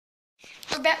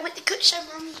We're back with the cook show,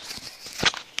 Mommy.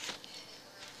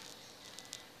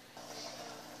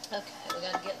 Okay, we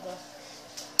gotta get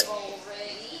the bowl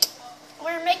ready.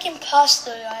 We're making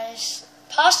pasta, guys.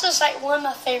 Pasta's like one of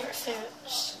my favorite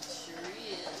foods. It sure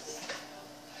is.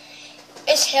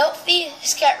 It's healthy.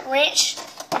 It's got ranch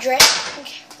dressing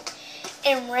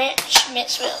and ranch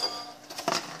mixed with.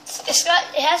 It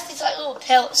has these like little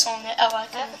pellets on it. I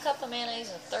like Half a cup of mayonnaise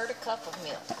and a third a cup of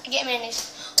milk. Get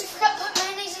mayonnaise. We forgot to put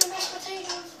mayonnaise in the mashed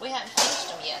potatoes. We haven't finished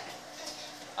them yet.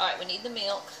 Alright, we need the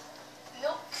milk.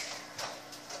 Milk.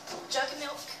 Jug of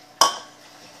milk.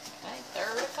 Okay,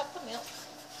 third a cup of milk.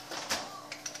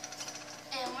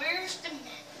 And where's the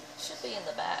mayonnaise? Should be in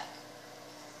the back.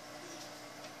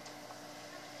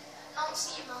 I don't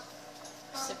see it, Mom.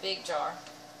 It's a big jar.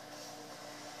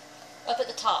 Up at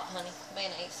the top, honey.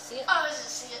 Mayonnaise. See it? Oh, I doesn't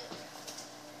see it.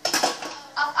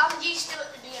 I'm used to it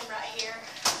being right here.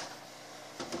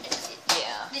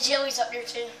 Yeah. The jelly's up there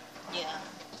too. Yeah.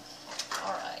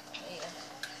 Alright, need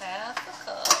half a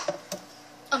cup.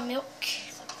 Of milk.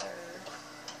 That's a third.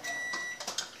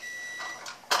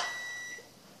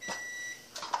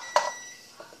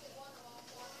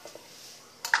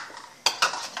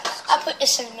 I put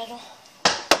this in the middle.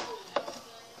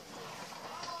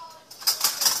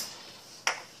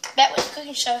 Back with the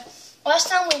cooking show. Last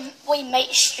time we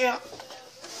made shrimp.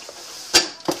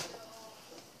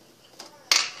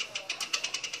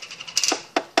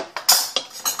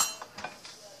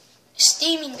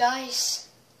 Steaming, guys.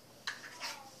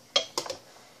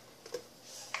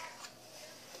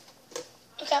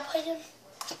 Look, I put them.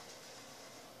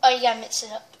 Oh, you gotta mix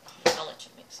it up. I'll let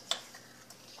you mix it.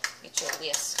 Get your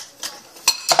whisk.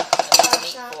 That's the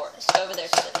meat for it. Go over there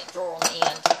to the drawer on the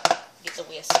end. Get the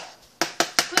whisk.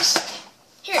 Whisk.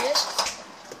 Here it is.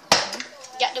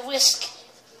 Got the whisk.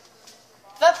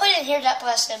 If I put it in here, that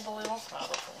glass said boil.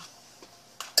 Probably.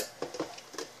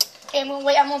 Okay,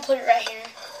 I'm gonna put it right here.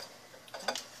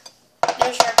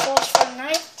 There's our tools for the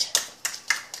night.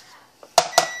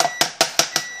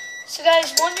 So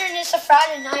guys, wondering it's a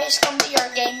Friday night, it's gonna be our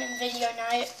gaming video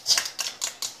night.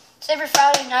 So every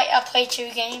Friday night I play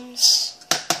 2 games.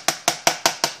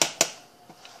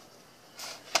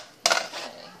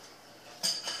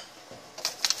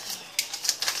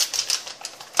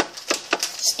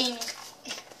 Steaming.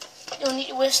 You'll need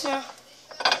to whisk now.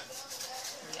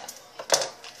 Yeah.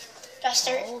 Gotta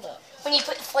stir it. Hold up. We need to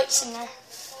put the flakes in there.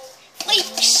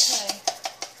 Flakes! Okay.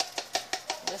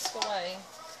 Whisk away.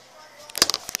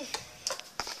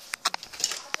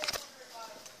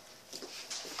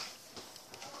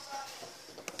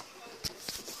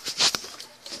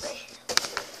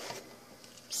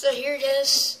 So here it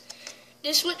is.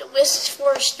 This is what the whisk is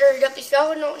for, stirred up. If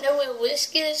y'all don't know what a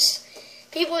whisk is,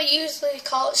 people usually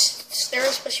call it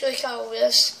stir, but you call it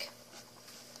whisk.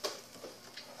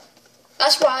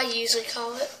 That's what I usually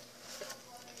call it.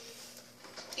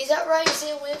 Is that right? Is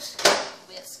it a whisk?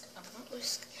 Whisk.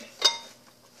 Whisk.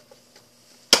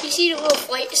 You see the little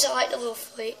flakes? I like the little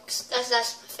flakes. That's my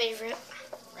favorite.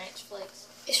 Ranch flakes.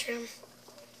 It's from.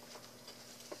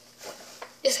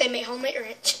 This they make homemade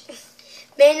ranch.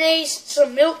 Mayonnaise,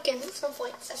 some milk, and some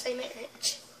flakes. That's how you make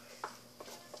ranch.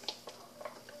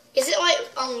 Is it like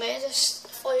on lettuce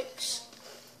flakes?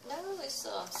 No, it's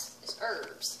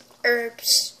herbs.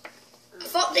 Herbs. I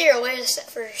thought they were lettuce at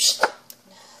first. No,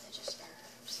 they're just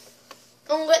herbs.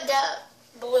 I'm gonna let that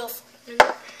boil for a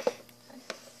minute.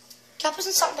 Can I put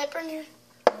some salt and pepper in here?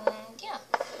 Yeah.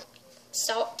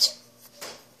 Salt.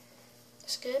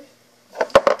 That's good.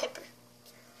 Pepper.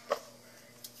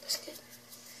 That's good.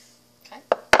 Okay.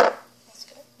 That's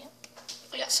good. Yep.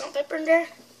 We got salt and pepper in there.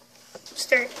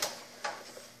 Stir it.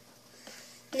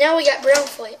 Now we got brown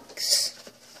flakes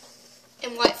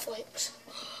and white flakes.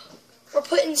 We're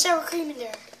putting sour cream in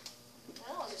there.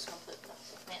 No, I was just going to put the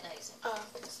mayonnaise in. Oh.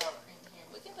 The sour cream in here.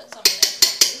 We can put some in there.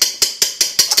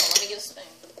 Hold on, let me get a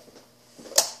spoon.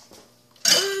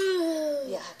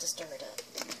 Ooh. Yeah, I have to stir it up.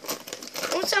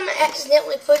 One time I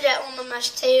accidentally put that on the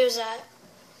mashed potatoes.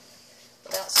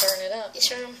 Without stirring it up.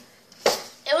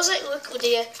 It was like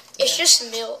liquidy. It's just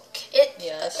milk.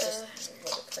 Yeah, it's just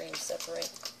let the cream separate.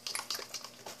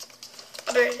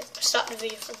 I better stop the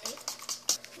video for a minute.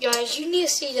 Guys, you need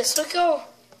to see this. Look how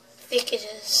thick it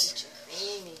is.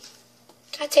 Creamy.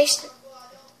 Can I taste it?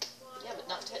 Yeah, but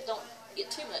don't get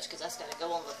too much because that's got to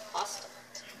go on the pasta.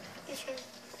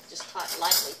 Just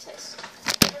lightly taste it.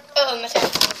 Oh, my turn.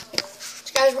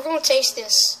 So guys, we're going to taste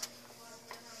this.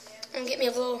 And get me a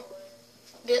little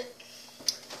bit.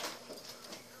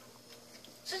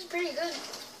 This is pretty good.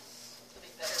 It'll be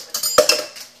better with the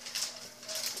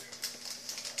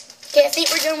Okay, I think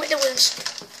we're done with the whisk.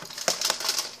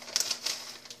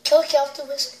 Look off the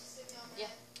whisk.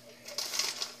 Yeah.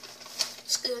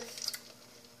 It's good.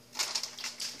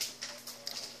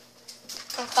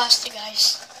 Some pasta,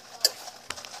 guys.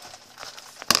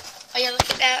 Oh yeah, look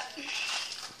at that.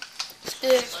 It's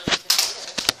good.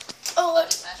 Oh,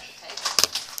 look.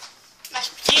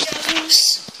 Mashed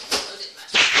potatoes.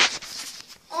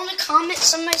 On the comments,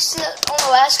 somebody said on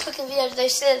the last cooking video, they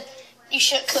said you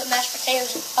shouldn't cook mashed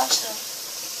potatoes and pasta.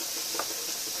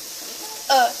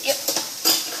 Yep.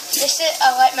 They said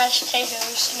I like mashed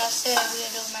potatoes, and I said we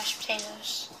would do mashed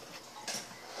potatoes.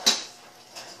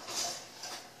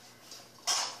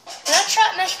 When I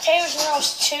tried mashed potatoes when I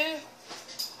was 2,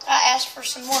 I asked for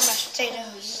some more mashed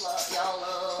potatoes. Y'all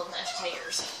love mashed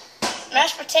potatoes.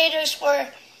 Mashed potatoes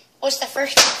was the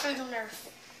first food on earth.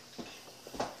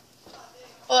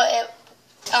 Well, I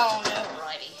don't know.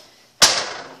 Alrighty.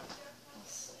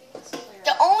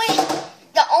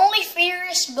 The only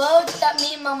fierce bug that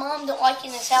me and my mom don't like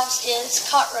in this house is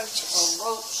cockroaches.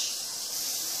 Roach.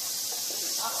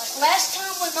 Last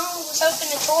time when Mama was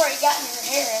opening the door, it got in her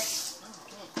hair.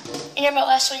 You remember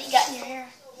last one it got in your hair?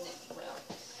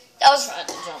 That was trying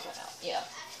to jump out. Yeah.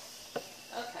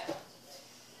 Okay.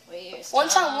 One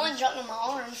time one jumped on my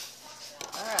arm.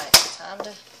 Alright, time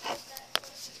to...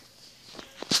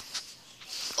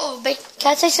 Oh,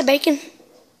 can I taste the bacon?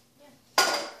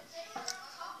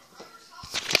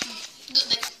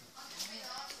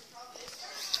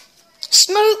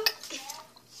 Smoke!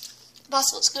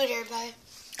 Pasta looks good, everybody.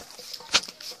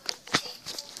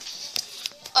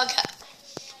 Okay.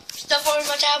 Stuff over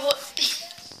my tablet.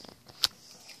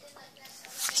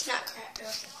 It's not crap,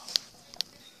 though.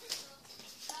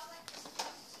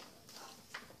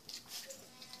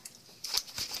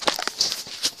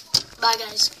 Bye,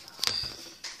 guys.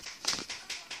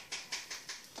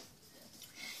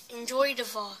 Enjoy the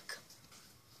vlog.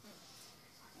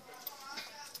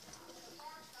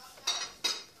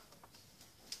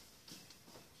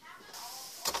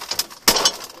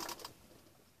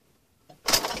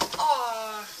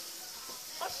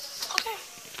 Okay.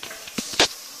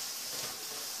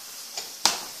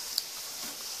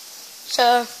 So,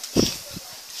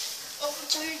 over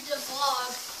to the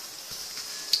vlog.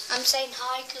 I'm saying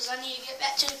hi because I need to get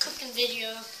back to the cooking video.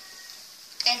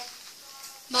 Okay.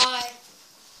 Bye.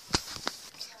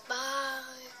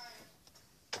 Bye.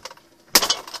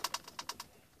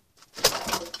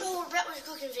 Oh, we're back with the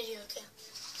cooking video. Okay.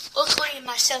 Luckily,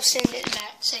 myself sending it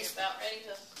back. Safe. You're about ready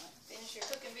to finish your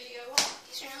cooking video?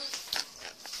 Yes, ma'am.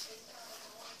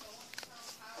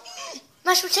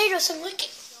 Mashed potatoes, I'm licking.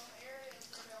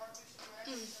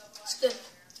 It's good.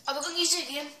 Are we going to use it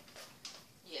again?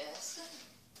 Yes.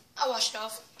 I'll wash it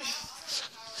off. It's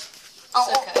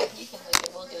okay. You can leave it.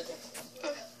 We'll do a different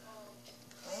one.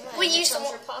 Right, We use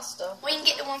your pasta. We can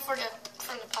get the one from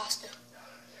the pasta.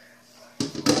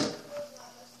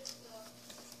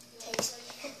 Taste.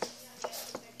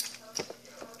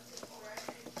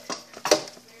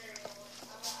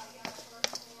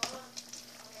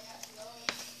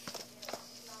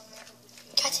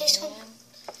 Can I taste one?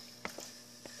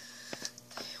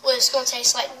 Well, it's gonna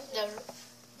taste like the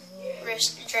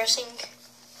dressing.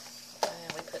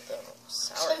 And we put the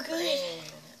sour So cream good. in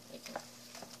it. You can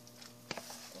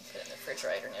put it in the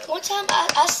refrigerator now. One time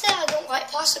I said I don't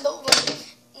like pasta, but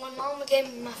when Mama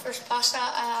gave me my first pasta,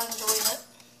 I enjoyed it.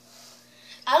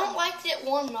 I don't like it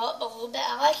warmed up a little bit.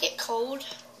 I like it cold.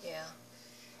 Yeah.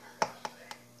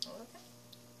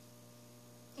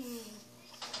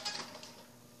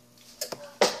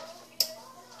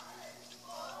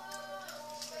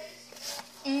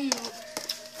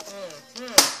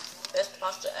 Best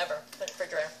pasta ever. Put it in the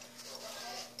refrigerator.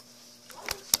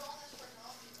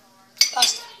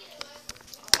 Pasta.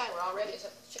 Okay, we're all ready. It's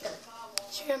chicken.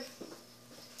 Chicken.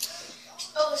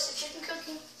 Oh, it's the chicken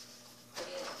cooking.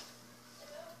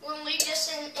 We're going to leave this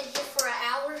in here for an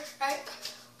hour, right?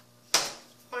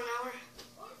 1 hour.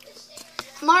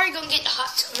 I'm already going to get the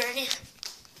hot tub ready.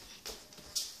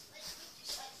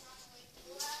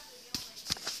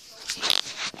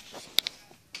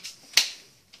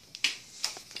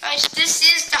 Guys, this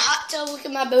is the hot tub. Look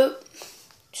at my boot.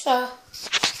 So,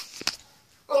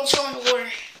 we're going to throw in the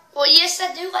water. Well, yes,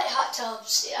 I do like hot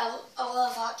tubs. Yeah, I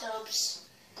love hot tubs.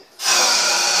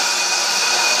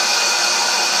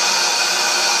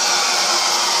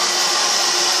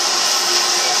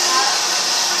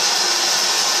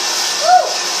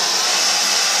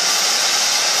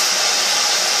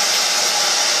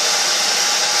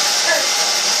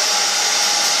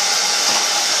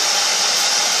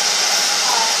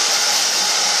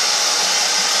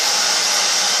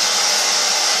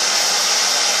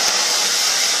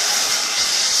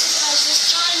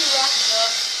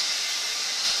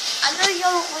 I know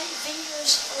y'all don't like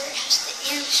videos where it has to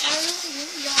So I really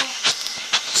want y'all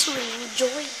to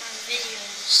enjoy my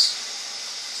videos.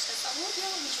 So I want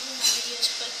y'all to enjoy my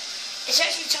videos, but it's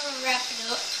actually time to wrap it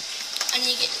up. I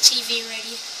need to get the TV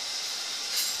ready.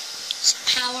 Some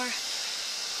power.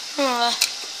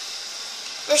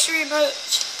 Where's the remote?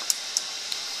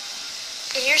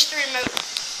 Okay, here's the remote.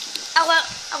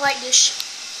 I like this.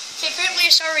 Okay, apparently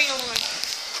it's already on.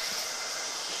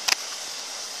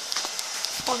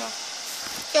 Hold on.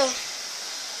 Go.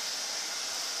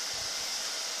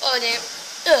 Oh damn.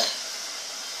 Ugh.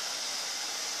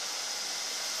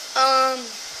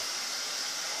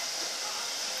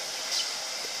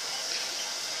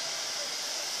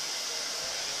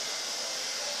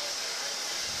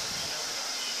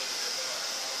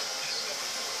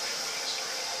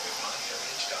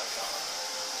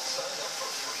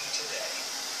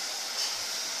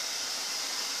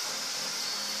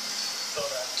 Thought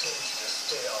I told you to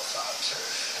stay off our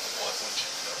turf. What would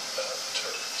you know about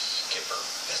turf, Skipper?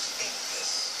 Let's eat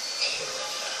this.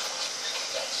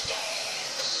 Let's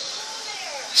dance.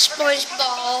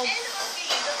 SpongeBob.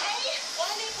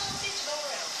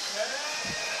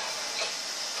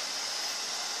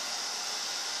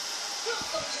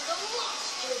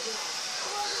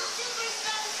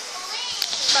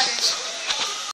 Butters.